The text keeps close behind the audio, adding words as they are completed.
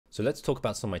So let's talk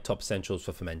about some of my top essentials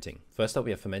for fermenting. First up,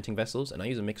 we have fermenting vessels, and I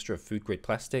use a mixture of food grade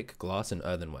plastic, glass and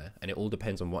earthenware, and it all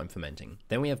depends on what I'm fermenting.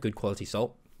 Then we have good quality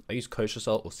salt. I use kosher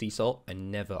salt or sea salt and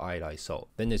never iodized salt.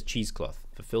 Then there's cheesecloth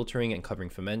for filtering and covering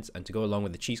ferments, and to go along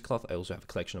with the cheesecloth I also have a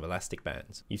collection of elastic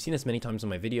bands. You've seen this many times in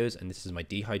my videos, and this is my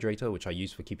dehydrator which I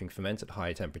use for keeping ferments at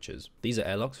higher temperatures. These are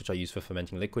airlocks which I use for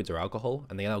fermenting liquids or alcohol,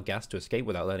 and they allow gas to escape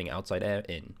without letting outside air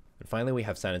in. And finally we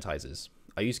have sanitizers.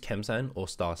 I use Chemsan or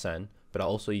Star San, but I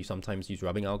also sometimes use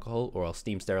rubbing alcohol, or I'll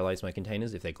steam sterilize my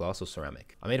containers if they're glass or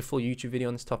ceramic. I made a full YouTube video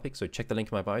on this topic, so check the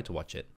link in my bio to watch it.